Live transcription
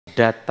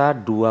Data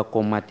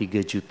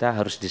 2,3 juta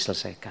harus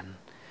diselesaikan.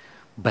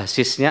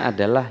 Basisnya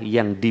adalah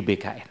yang di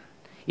BKN.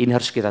 Ini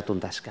harus kita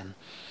tuntaskan.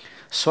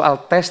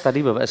 Soal tes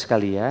tadi Bapak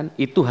sekalian,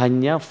 itu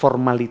hanya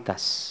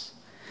formalitas.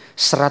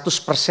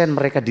 100%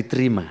 mereka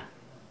diterima.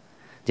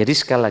 Jadi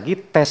sekali lagi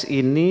tes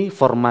ini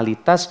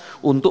formalitas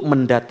untuk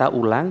mendata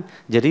ulang,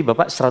 jadi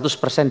Bapak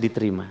 100%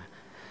 diterima.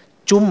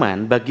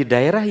 Cuman bagi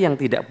daerah yang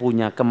tidak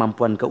punya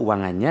kemampuan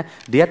keuangannya,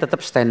 dia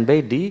tetap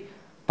standby di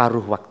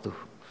paruh waktu.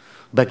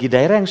 Bagi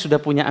daerah yang sudah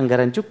punya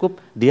anggaran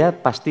cukup, dia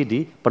pasti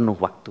di penuh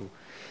waktu.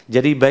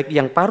 Jadi baik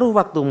yang paruh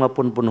waktu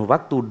maupun penuh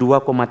waktu,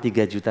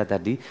 2,3 juta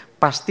tadi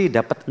pasti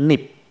dapat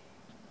NIP.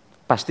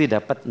 Pasti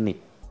dapat NIP.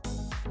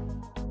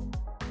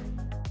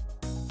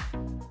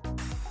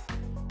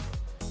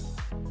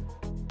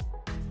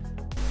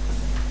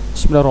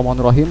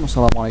 Bismillahirrahmanirrahim.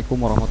 Assalamualaikum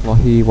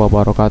warahmatullahi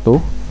wabarakatuh.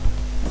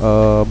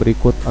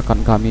 Berikut akan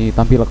kami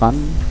tampilkan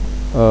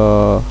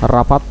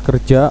rapat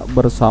kerja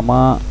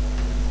bersama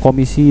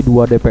Komisi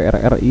 2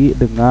 DPR RI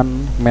dengan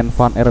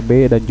Menpan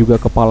RB dan juga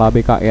Kepala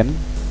BKN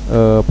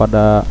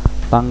pada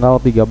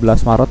tanggal 13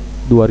 Maret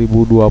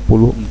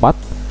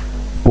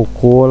 2024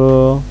 pukul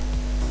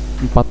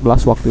 14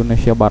 waktu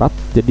Indonesia Barat.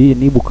 Jadi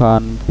ini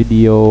bukan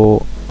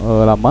video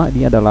lama,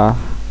 ini adalah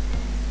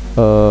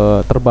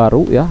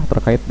terbaru ya,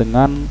 terkait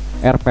dengan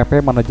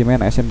RPP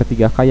manajemen SMP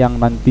 3K yang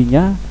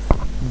nantinya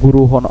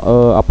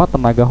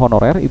tenaga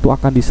honorer itu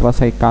akan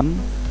diselesaikan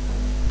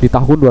di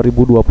tahun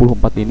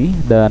 2024 ini,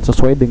 dan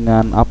sesuai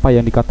dengan apa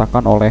yang dikatakan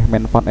oleh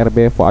Menpan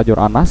RB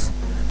Faajur Anas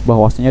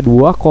bahwasanya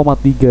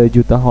 2,3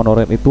 juta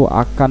honorer itu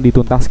akan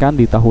dituntaskan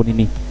di tahun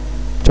ini.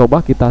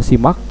 Coba kita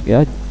simak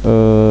ya,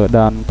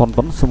 dan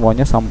tonton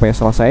semuanya sampai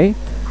selesai,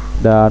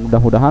 dan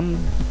mudah-mudahan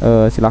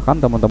silakan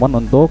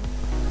teman-teman untuk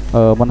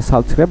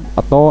mensubscribe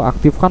atau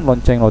aktifkan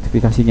lonceng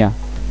notifikasinya.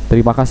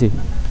 Terima kasih.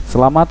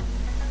 Selamat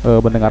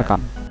mendengarkan.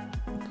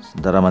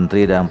 Saudara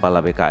Menteri dan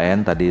Kepala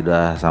BKN tadi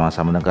sudah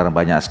sama-sama mendengar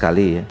banyak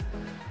sekali ya.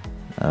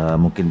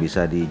 Mungkin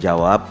bisa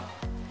dijawab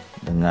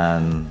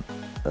dengan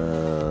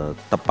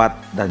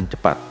tepat dan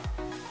cepat.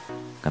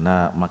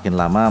 Karena makin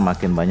lama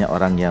makin banyak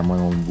orang yang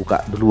membuka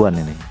duluan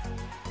ini.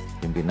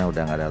 Pimpinan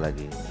udah nggak ada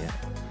lagi ya.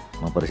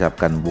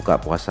 Mempersiapkan buka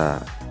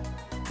puasa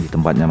di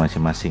tempatnya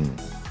masing-masing.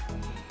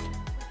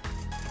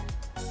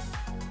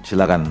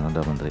 Silakan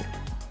Saudara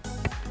Menteri.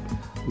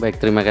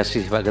 Baik, terima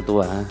kasih Pak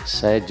Ketua.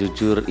 Saya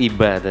jujur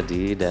iba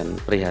tadi dan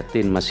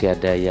prihatin masih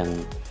ada yang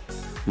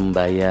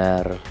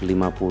membayar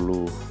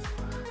 50.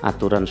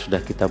 Aturan sudah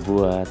kita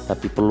buat,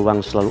 tapi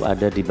peluang selalu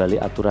ada di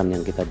balik aturan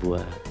yang kita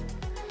buat.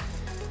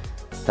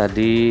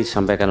 Tadi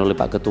sampaikan oleh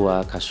Pak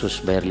Ketua,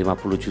 kasus bayar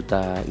 50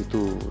 juta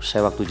itu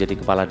saya waktu jadi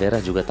kepala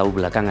daerah juga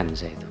tahu belakangan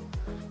saya itu.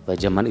 Bahwa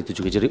zaman itu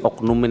juga, jadi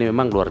oknum ini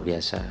memang luar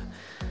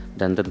biasa.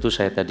 Dan tentu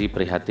saya tadi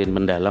prihatin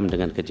mendalam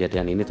dengan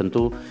kejadian ini.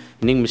 Tentu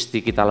ini mesti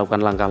kita lakukan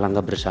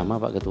langkah-langkah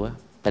bersama Pak Ketua.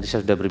 Tadi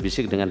saya sudah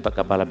berbisik dengan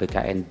Pak Kepala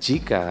BKN,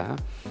 jika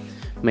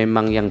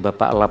memang yang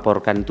Bapak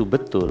laporkan itu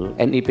betul,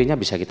 NIP-nya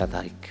bisa kita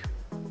tarik.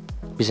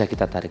 Bisa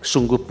kita tarik.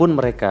 Sungguh pun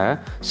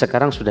mereka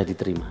sekarang sudah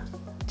diterima.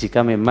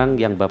 Jika memang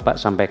yang Bapak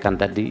sampaikan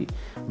tadi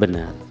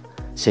benar.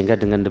 Sehingga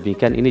dengan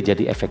demikian ini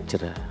jadi efek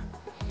jerah.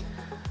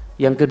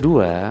 Yang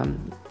kedua,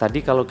 tadi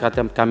kalau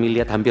kami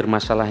lihat hampir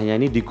masalahnya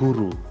ini di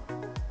guru.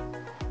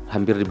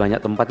 Hampir di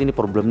banyak tempat ini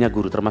problemnya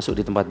guru, termasuk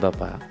di tempat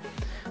Bapak.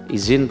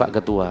 Izin Pak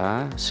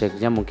Ketua,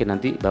 sebenarnya mungkin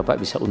nanti Bapak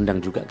bisa undang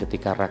juga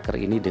ketika raker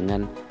ini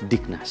dengan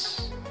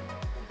Dignas.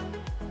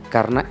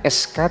 Karena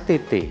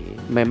SKTT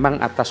memang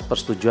atas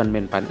persetujuan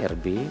Menpan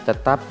RB,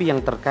 tetapi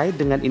yang terkait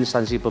dengan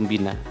instansi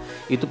pembina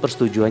itu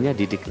persetujuannya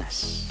di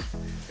Dignas.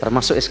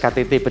 Termasuk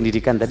SKTT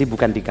pendidikan tadi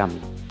bukan di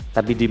kami,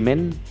 tapi di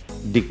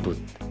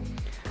Mendikbud.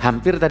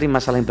 Hampir tadi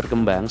masalah yang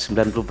berkembang,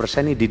 90%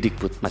 ini di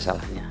Dikbud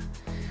masalahnya.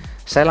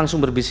 Saya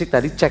langsung berbisik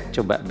tadi, cek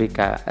coba BK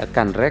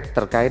Kanrek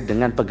terkait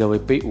dengan pegawai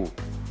PU,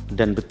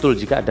 dan betul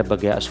jika ada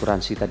bagai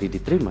asuransi tadi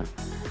diterima.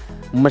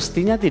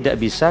 Mestinya tidak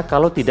bisa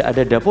kalau tidak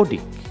ada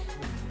dapodik.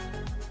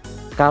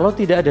 Kalau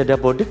tidak ada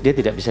dapodik dia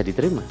tidak bisa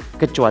diterima,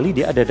 kecuali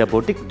dia ada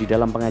dapodik di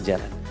dalam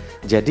pengajaran.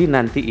 Jadi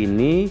nanti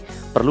ini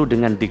perlu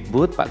dengan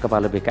Dikbud, Pak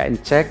Kepala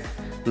BKN cek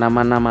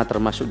nama-nama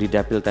termasuk di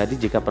dapil tadi,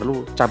 jika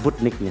perlu cabut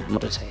NIK-nya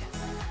menurut saya.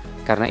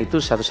 Karena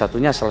itu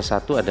satu-satunya salah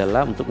satu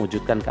adalah untuk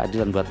mewujudkan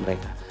keadilan buat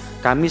mereka.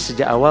 Kami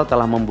sejak awal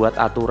telah membuat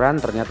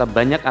aturan, ternyata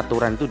banyak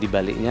aturan itu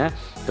dibaliknya,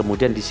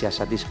 kemudian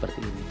disiasati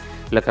seperti ini.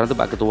 Oleh karena itu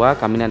Pak Ketua,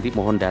 kami nanti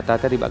mohon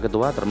data tadi Pak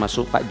Ketua,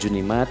 termasuk Pak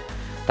Junimat,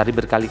 tadi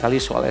berkali-kali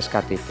soal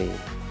SKTT.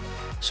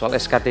 Soal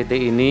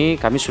SKTT ini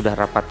kami sudah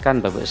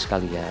rapatkan Bapak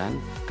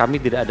sekalian, kami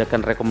tidak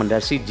adakan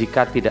rekomendasi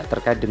jika tidak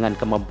terkait dengan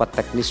kemampuan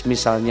teknis,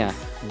 misalnya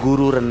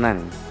guru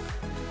renang.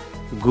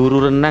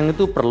 Guru renang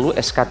itu perlu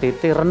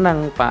SKTT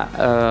renang Pak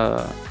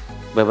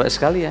Bapak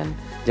sekalian.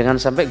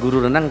 Jangan sampai guru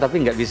renang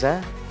tapi nggak bisa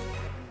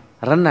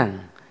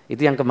renang.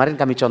 Itu yang kemarin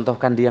kami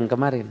contohkan di yang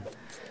kemarin.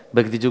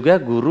 Begitu juga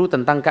guru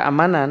tentang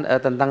keamanan,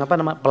 tentang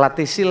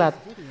pelatih silat.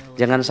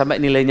 Jangan sampai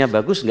nilainya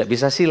bagus nggak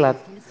bisa silat.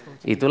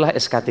 Itulah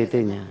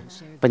SKTT-nya.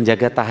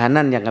 Penjaga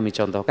tahanan yang kami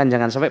contohkan,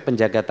 jangan sampai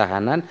penjaga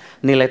tahanan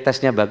nilai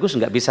tesnya bagus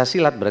nggak bisa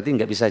silat, berarti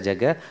nggak bisa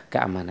jaga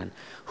keamanan.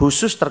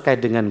 Khusus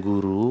terkait dengan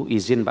guru,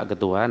 izin Pak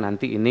Ketua,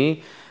 nanti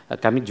ini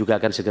kami juga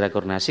akan segera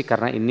koordinasi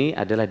karena ini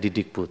adalah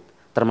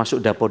Didikbud,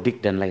 termasuk Dapodik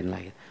dan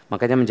lain-lain.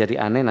 Makanya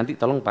menjadi aneh, nanti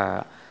tolong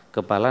Pak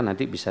Kepala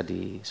nanti bisa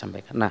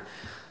disampaikan. Nah,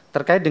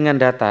 terkait dengan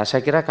data,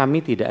 saya kira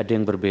kami tidak ada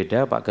yang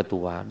berbeda Pak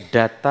Ketua.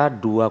 Data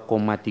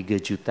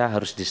 2,3 juta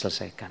harus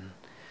diselesaikan.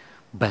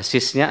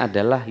 Basisnya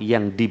adalah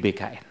yang di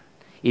BKN.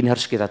 Ini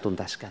harus kita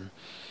tuntaskan.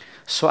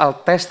 Soal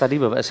tes tadi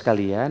Bapak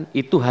sekalian,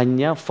 itu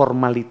hanya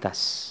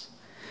formalitas.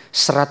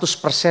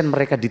 100%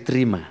 mereka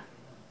diterima.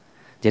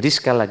 Jadi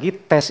sekali lagi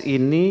tes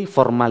ini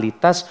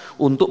formalitas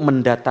untuk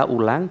mendata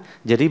ulang,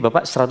 jadi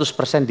Bapak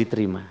 100%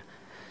 diterima.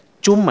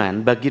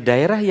 Cuman bagi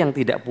daerah yang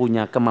tidak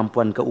punya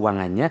kemampuan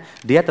keuangannya,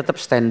 dia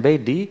tetap standby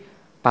di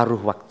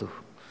paruh waktu.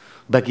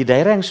 Bagi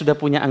daerah yang sudah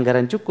punya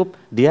anggaran cukup,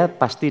 dia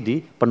pasti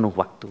di penuh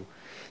waktu.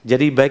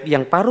 Jadi baik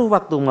yang paruh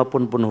waktu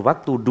maupun penuh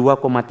waktu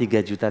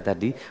 2,3 juta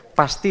tadi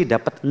pasti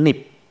dapat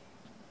NIP.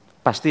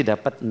 Pasti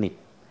dapat NIP.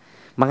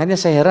 Makanya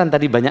saya heran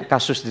tadi banyak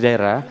kasus di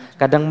daerah,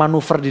 kadang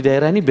manuver di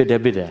daerah ini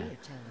beda-beda.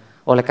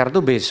 Oleh karena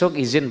itu besok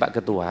izin Pak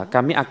Ketua,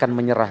 kami akan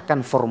menyerahkan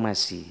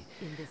formasi.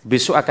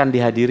 Besok akan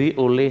dihadiri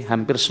oleh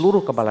hampir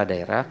seluruh kepala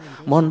daerah.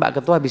 Mohon Pak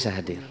Ketua bisa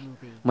hadir,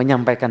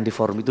 menyampaikan di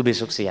forum itu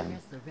besok siang.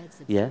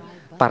 Ya,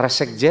 para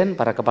sekjen,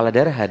 para kepala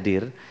daerah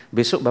hadir.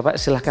 Besok Bapak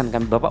silahkan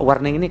kami, Bapak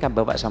warning ini kan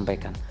Bapak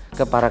sampaikan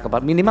ke para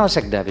kepala, minimal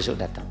sekda besok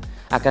datang.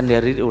 Akan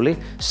dihadiri oleh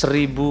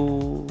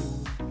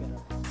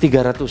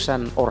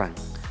 1.300-an orang.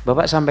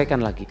 Bapak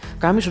sampaikan lagi.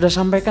 Kami sudah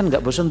sampaikan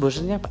nggak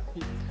bosan-bosannya Pak.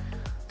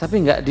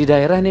 Tapi nggak di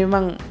daerah ini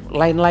memang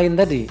lain-lain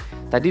tadi.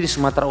 Tadi di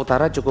Sumatera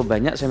Utara cukup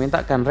banyak, saya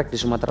minta Kanrek di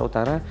Sumatera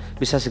Utara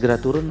bisa segera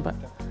turun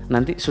Pak.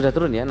 Nanti sudah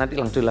turun ya, nanti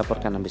langsung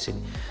dilaporkan habis ini.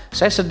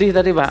 Saya sedih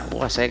tadi Pak,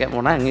 wah saya kayak mau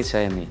nangis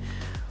saya nih.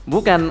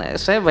 Bukan,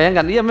 saya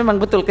bayangkan, iya memang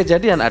betul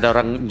kejadian, ada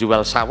orang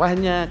jual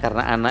sawahnya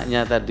karena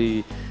anaknya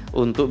tadi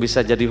untuk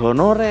bisa jadi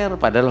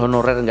honorer, padahal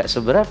honorer nggak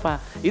seberapa,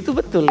 itu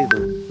betul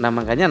itu. Nah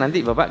makanya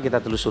nanti Bapak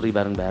kita telusuri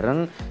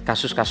bareng-bareng,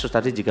 kasus-kasus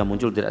tadi jika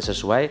muncul tidak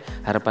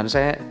sesuai, harapan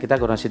saya kita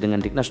koordinasi dengan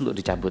Diknas untuk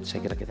dicabut,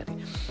 saya kira tadi.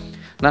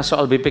 Nah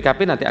soal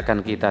BPKP nanti akan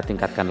kita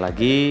tingkatkan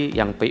lagi,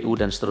 yang PU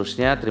dan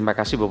seterusnya, terima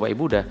kasih Bapak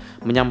Ibu udah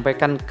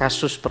menyampaikan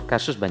kasus per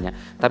kasus banyak.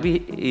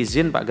 Tapi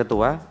izin Pak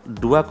Ketua,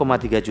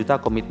 2,3 juta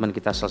komitmen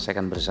kita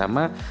selesaikan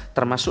bersama,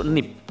 termasuk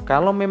NIP.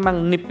 Kalau memang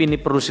NIP ini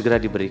perlu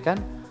segera diberikan,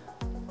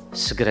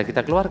 segera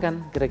kita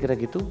keluarkan, kira-kira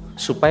gitu,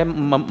 supaya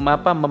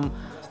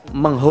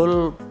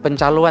menghol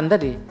pencalonan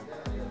tadi,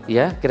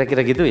 ya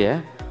kira-kira gitu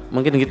ya,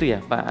 mungkin gitu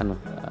ya Pak Anu.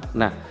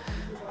 Nah,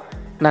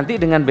 nanti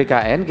dengan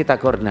BKN kita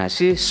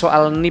koordinasi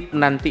soal NIP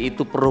nanti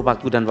itu perlu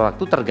waktu dan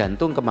waktu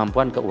tergantung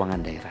kemampuan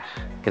keuangan daerah,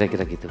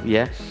 kira-kira gitu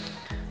ya.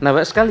 Nah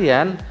Bapak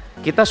sekalian,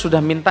 kita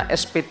sudah minta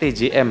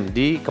SPTJM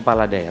di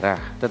kepala daerah,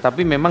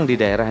 tetapi memang di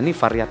daerah ini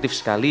variatif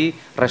sekali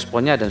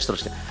responnya dan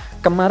seterusnya.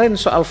 Kemarin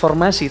soal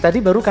formasi,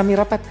 tadi baru kami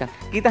rapatkan.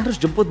 Kita harus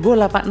jemput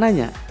bola Pak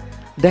nanya.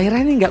 Daerah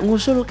ini nggak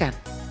ngusulkan.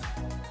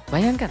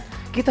 Bayangkan,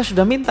 kita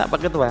sudah minta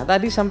Pak Ketua.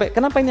 Tadi sampai,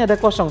 kenapa ini ada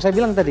kosong? Saya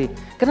bilang tadi,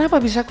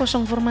 kenapa bisa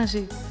kosong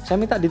formasi? Saya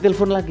minta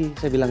ditelepon lagi,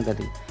 saya bilang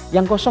tadi.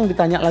 Yang kosong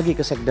ditanya lagi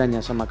ke sekdanya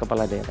sama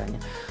kepala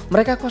daerahnya.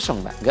 Mereka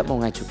kosong Pak, nggak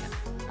mau ngajukan.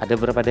 Ada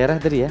berapa daerah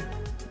tadi ya?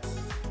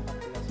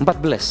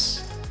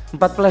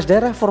 14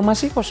 daerah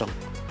formasi kosong.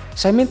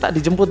 Saya minta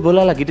dijemput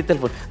bola lagi,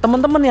 ditelepon.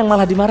 Teman-teman yang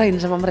malah dimarahin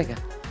sama mereka.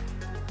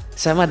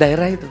 Sama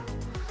daerah itu.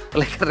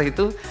 Oleh karena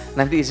itu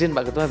nanti izin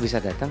Pak Ketua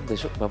bisa datang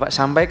besok Bapak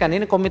sampaikan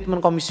ini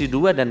komitmen Komisi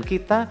 2 dan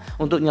kita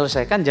untuk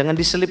menyelesaikan, jangan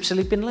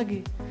diselip-selipin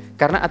lagi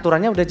karena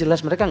aturannya udah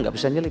jelas mereka nggak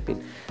bisa nyelipin.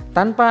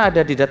 Tanpa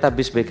ada di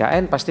database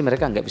BKN pasti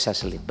mereka nggak bisa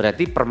selip,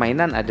 berarti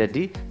permainan ada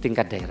di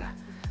tingkat daerah.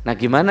 Nah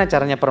gimana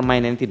caranya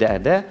permainan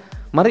tidak ada?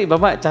 Mari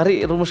Bapak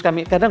cari rumus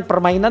kami, kadang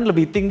permainan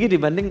lebih tinggi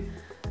dibanding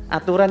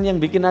aturan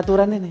yang bikin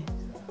aturan ini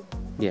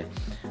ya.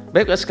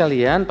 Baiklah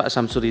sekalian, Pak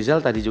Samsur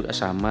Rizal tadi juga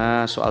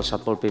sama soal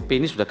Satpol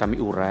PP ini sudah kami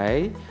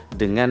urai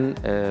dengan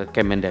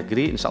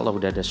Kemendagri, insya Allah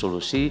sudah ada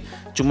solusi.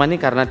 Cuma ini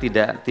karena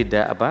tidak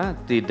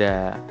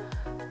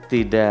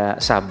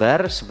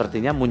sabar,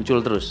 sepertinya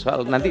muncul terus.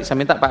 Soal, nanti saya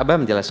minta Pak Abah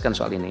menjelaskan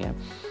soal ini ya.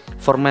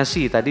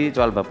 Formasi tadi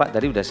soal Bapak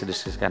tadi sudah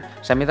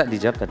didiskusikan. Saya minta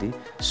dijawab tadi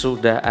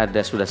sudah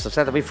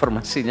selesai tapi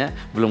formasinya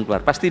belum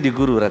keluar. Pasti di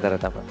guru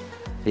rata-rata Pak.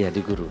 Iya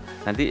di guru.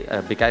 Nanti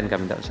BKN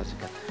kami tidak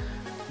saksikan.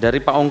 Dari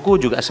Pak Ongku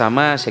juga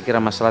sama, saya kira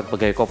masalah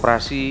pegawai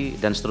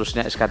koperasi dan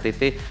seterusnya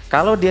SKTT.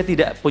 Kalau dia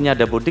tidak punya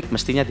dapodik,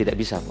 mestinya tidak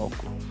bisa Pak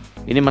Ongku.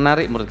 Ini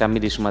menarik menurut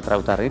kami di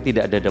Sumatera Utara ini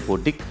tidak ada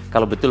dapodik.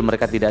 Kalau betul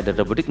mereka tidak ada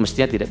dapodik,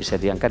 mestinya tidak bisa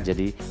diangkat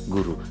jadi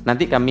guru.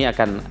 Nanti kami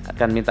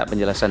akan minta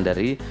penjelasan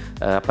dari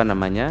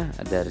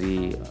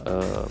dari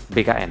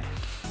BKN.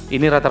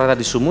 Ini rata-rata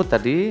di Sumut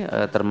tadi,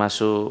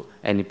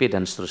 termasuk NIP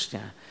dan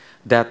seterusnya.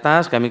 Data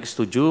kami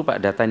setuju Pak,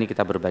 data ini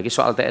kita berbagi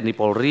soal TNI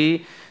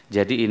Polri.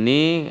 Jadi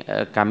ini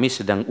kami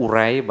sedang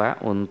urai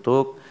Pak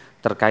untuk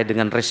terkait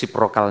dengan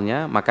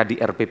resiprokalnya, maka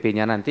di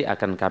RPP-nya nanti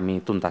akan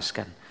kami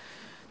tuntaskan.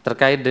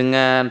 Terkait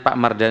dengan Pak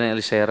Mardhani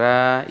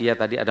Alisera, ya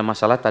tadi ada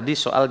masalah tadi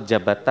soal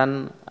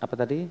jabatan apa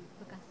tadi?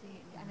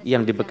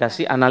 Yang di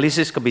Bekasi,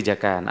 analisis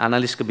kebijakan.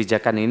 Analis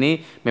kebijakan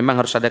ini memang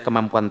harus ada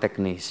kemampuan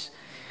teknis.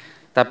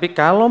 Tapi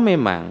kalau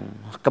memang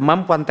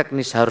kemampuan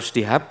teknis harus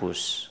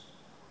dihapus,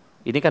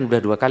 ini kan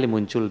sudah 2 kali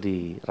muncul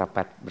di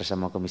rapat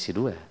bersama Komisi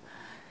 2.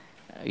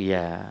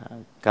 Ya,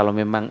 kalau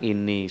memang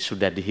ini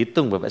sudah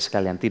dihitung Bapak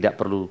sekalian, tidak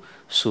perlu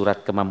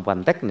surat kemampuan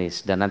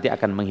teknis dan nanti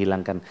akan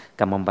menghilangkan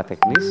kemampuan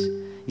teknis,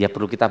 ya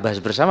perlu kita bahas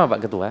bersama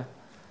Pak Ketua.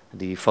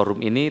 Di forum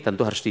ini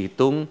tentu harus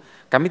dihitung,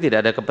 kami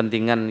tidak ada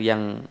kepentingan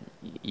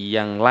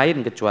yang lain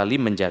kecuali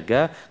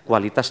menjaga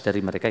kualitas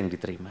dari mereka yang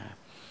diterima.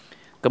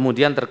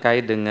 Kemudian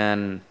terkait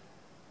dengan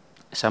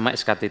sama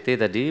SKTT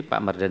tadi Pak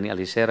Mardhani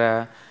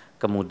Alisera,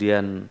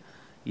 kemudian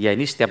ya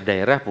ini setiap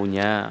daerah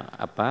punya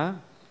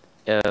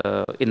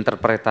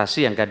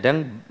interpretasi yang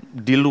kadang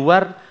di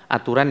luar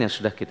aturan yang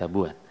sudah kita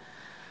buat.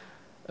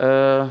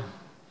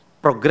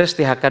 Progres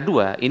THK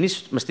 2 ini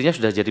mestinya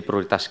sudah jadi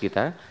prioritas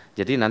kita.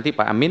 Jadi nanti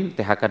Pak Amin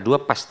THK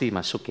 2 pasti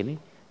masuk ini,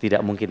 tidak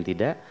mungkin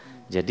tidak.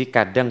 Jadi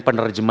kadang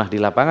penerjemah di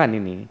lapangan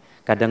ini,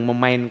 kadang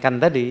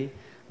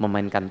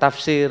memainkan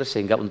tafsir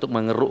sehingga untuk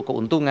mengeruk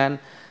keuntungan.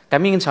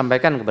 Kami ingin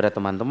sampaikan kepada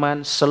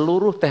teman-teman,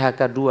 seluruh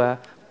THK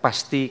 2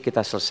 pasti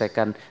kita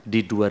selesaikan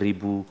di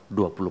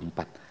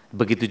 2024.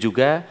 Begitu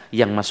juga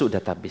yang masuk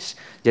database.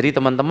 Jadi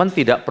teman-teman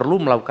tidak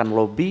perlu melakukan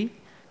lobby,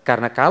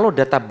 karena kalau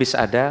database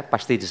ada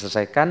pasti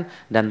diselesaikan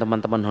dan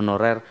teman-teman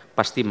honorer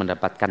pasti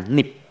mendapatkan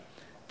NIP.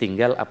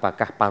 Tinggal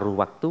apakah paruh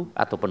waktu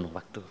atau penuh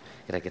waktu.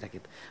 Kira-kira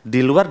gitu. Di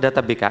luar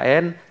data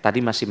BKN tadi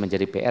masih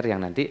menjadi PR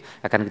yang nanti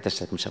akan kita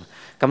selesaikan bersama.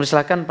 Kami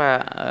silakan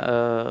Pak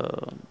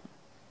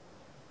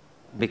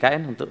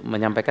BKN untuk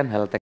menyampaikan hal teknis.